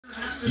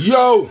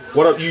Yo,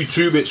 what up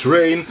YouTube, it's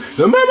Rain,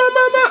 the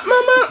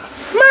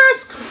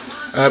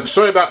mask.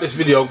 Sorry about this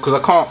video because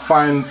I can't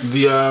find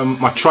the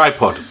my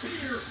tripod,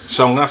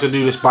 so I'm gonna have to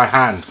do this by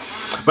hand.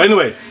 But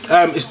anyway,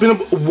 it's been a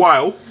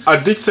while. I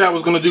did say I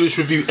was gonna do this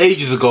review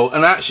ages ago,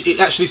 and it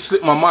actually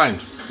slipped my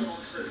mind.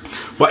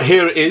 But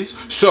here it is.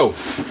 So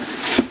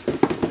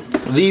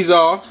these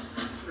are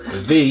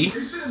the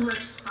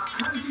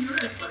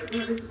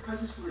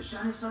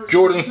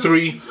Jordan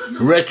 3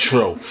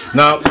 Retro.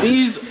 Now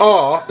these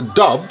are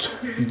dubbed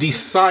the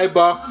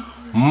Cyber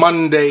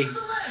Monday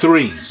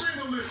 3s.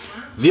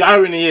 The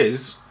irony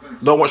is,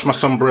 don't watch my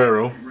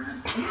sombrero.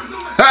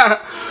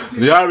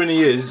 The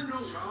irony is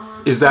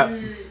that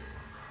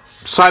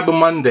Cyber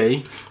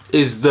Monday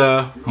is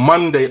the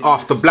Monday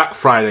after Black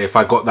Friday, if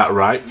I got that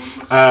right,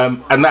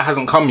 and that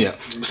hasn't come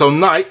yet. So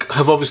Nike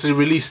have obviously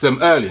released them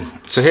early.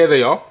 So here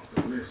they are.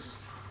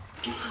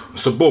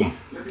 So boom.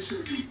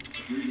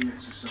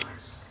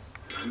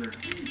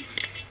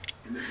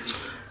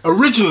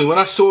 Originally, when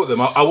I saw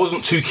them, I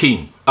wasn't too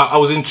keen. I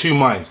was in two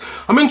minds.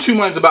 I'm in two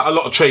minds about a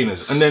lot of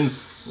trainers, and then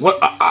what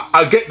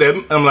I get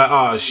them, and I'm like,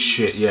 oh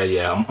shit,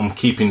 yeah, I'm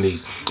keeping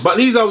these. But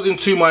these I was in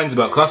two minds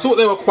about, because I thought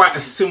they were quite a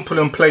simple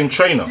and plain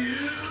trainer.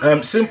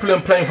 Simple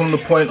and plain from the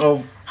point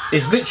of,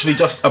 it's literally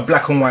just a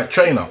black and white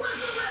trainer.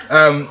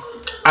 And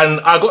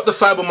I got the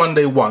Cyber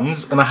Monday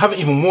ones, and I haven't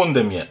even worn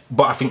them yet,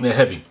 but I think they're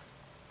heavy.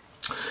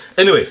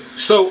 Anyway,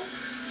 so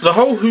the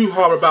whole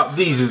hoo-ha about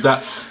these is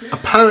that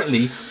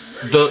apparently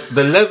the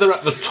leather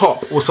at the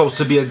top was supposed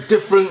to be a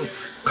different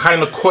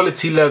kind of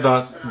quality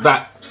leather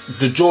that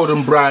the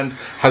Jordan brand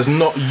has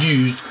not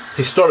used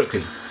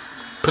historically.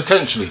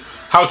 Potentially.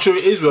 How true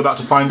it is, we're about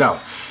to find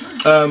out.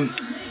 And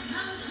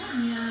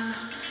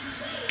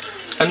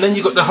then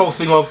you got the whole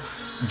thing of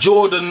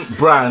Jordan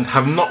brand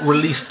have not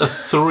released a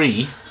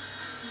 3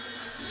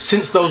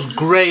 since those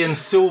grey and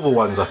silver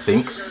ones, I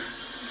think.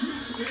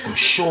 I'm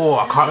sure,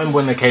 I can't remember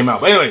when they came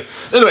out. But anyway,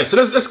 so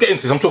let's get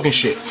into this. I'm talking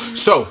shit.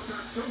 So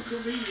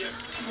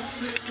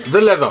the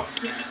leather,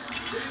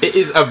 it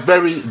is a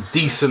very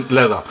decent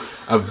leather,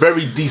 a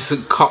very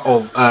decent cut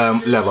of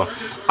leather.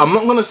 I'm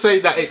not going to say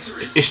that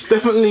it's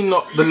definitely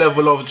not the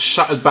level of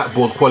shattered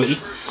backboard quality,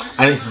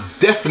 and it's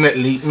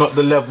definitely not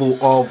the level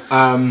of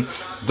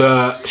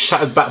the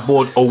shattered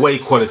backboard away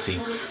quality,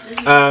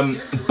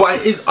 but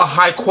it is a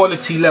high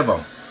quality leather.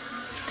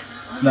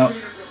 Now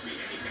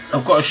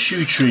I've got a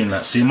shoe tree in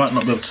that, so you might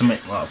not be able to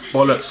make that.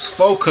 Bollocks,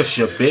 focus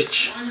you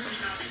bitch.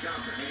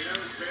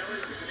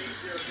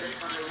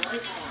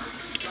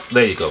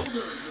 There you go.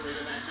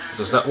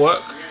 Does that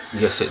work?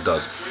 Yes, it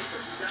does.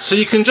 So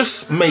you can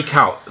just make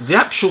out the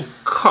actual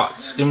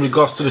cut in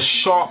regards to the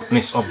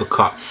sharpness of the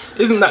cut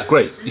isn't that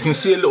great. You can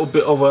see a little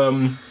bit of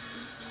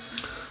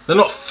they're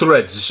not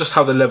threads, it's just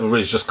how the leather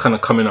is just kind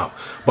of coming up.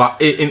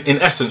 But in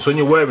essence, when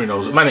you're wearing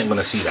those, man ain't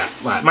gonna see that.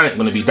 Like, man ain't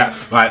gonna be that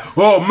like,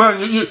 oh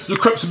man, your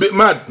crep's a bit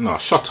mad. No,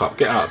 shut up,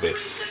 get out of it.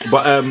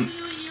 But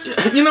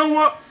you know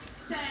what?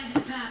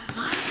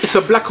 It's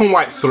a black and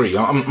white 3.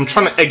 I'm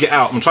trying to egg it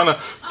out. I'm trying to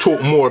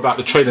talk more about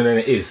the trainer than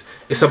it is.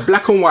 It's a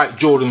black and white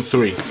Jordan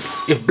 3.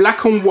 If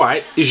black and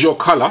white is your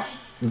colour,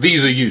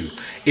 these are you.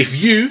 If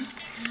you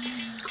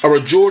are a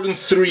Jordan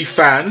 3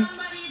 fan,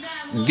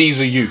 these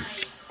are you.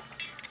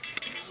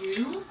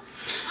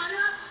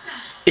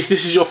 If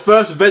this is your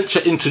first venture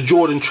into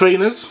Jordan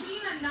trainers,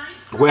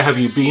 where have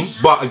you been?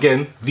 But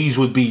again, these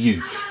would be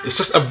you. It's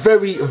just a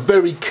very,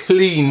 very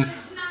clean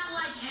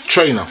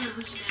trainer.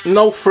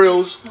 No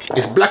frills.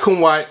 It's black and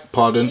white.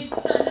 Pardon,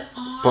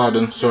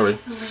 sorry.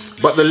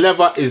 But the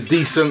leather is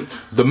decent.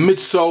 The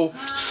midsole,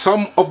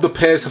 some of the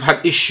pairs have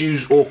had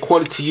issues or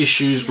quality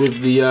issues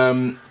with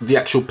the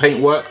actual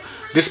paintwork.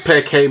 This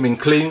pair came in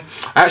clean.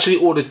 I actually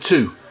ordered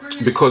 2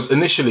 because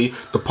initially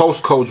the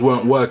postcodes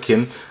weren't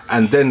working,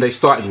 and then they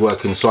started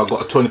working, so I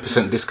got a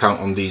 20% discount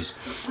on these.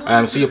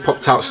 So you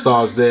popped out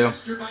stars there.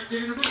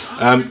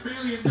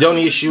 The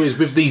only issue is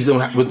with these,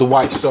 with the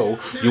white sole,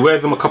 you wear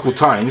them a couple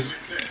times,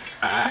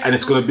 and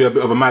it's going to be a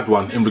bit of a mad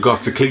one in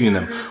regards to cleaning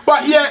them.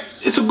 But yeah,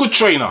 it's a good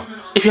trainer.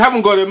 If you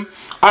haven't got them,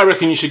 I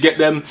reckon you should get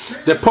them.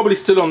 They're probably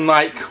still on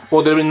Nike,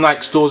 or they're in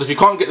Nike stores. If you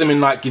can't get them in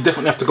Nike, you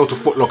definitely have to go to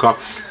Foot Locker,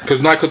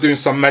 because Nike are doing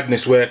some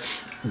madness where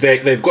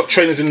they've got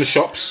trainers in the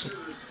shops.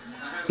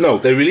 No,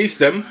 they release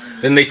them,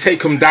 then they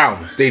take them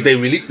down. They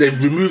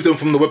remove them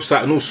from the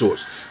website and all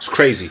sorts. It's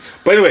crazy.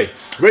 But anyway,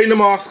 Rain the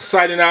Mask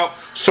signing out.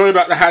 Sorry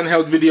about the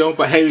handheld video,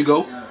 but here we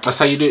go. That's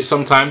how you do it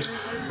sometimes.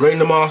 Rain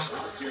the Mask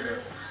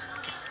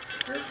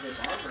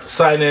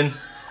signing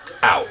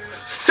out.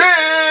 See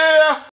ya!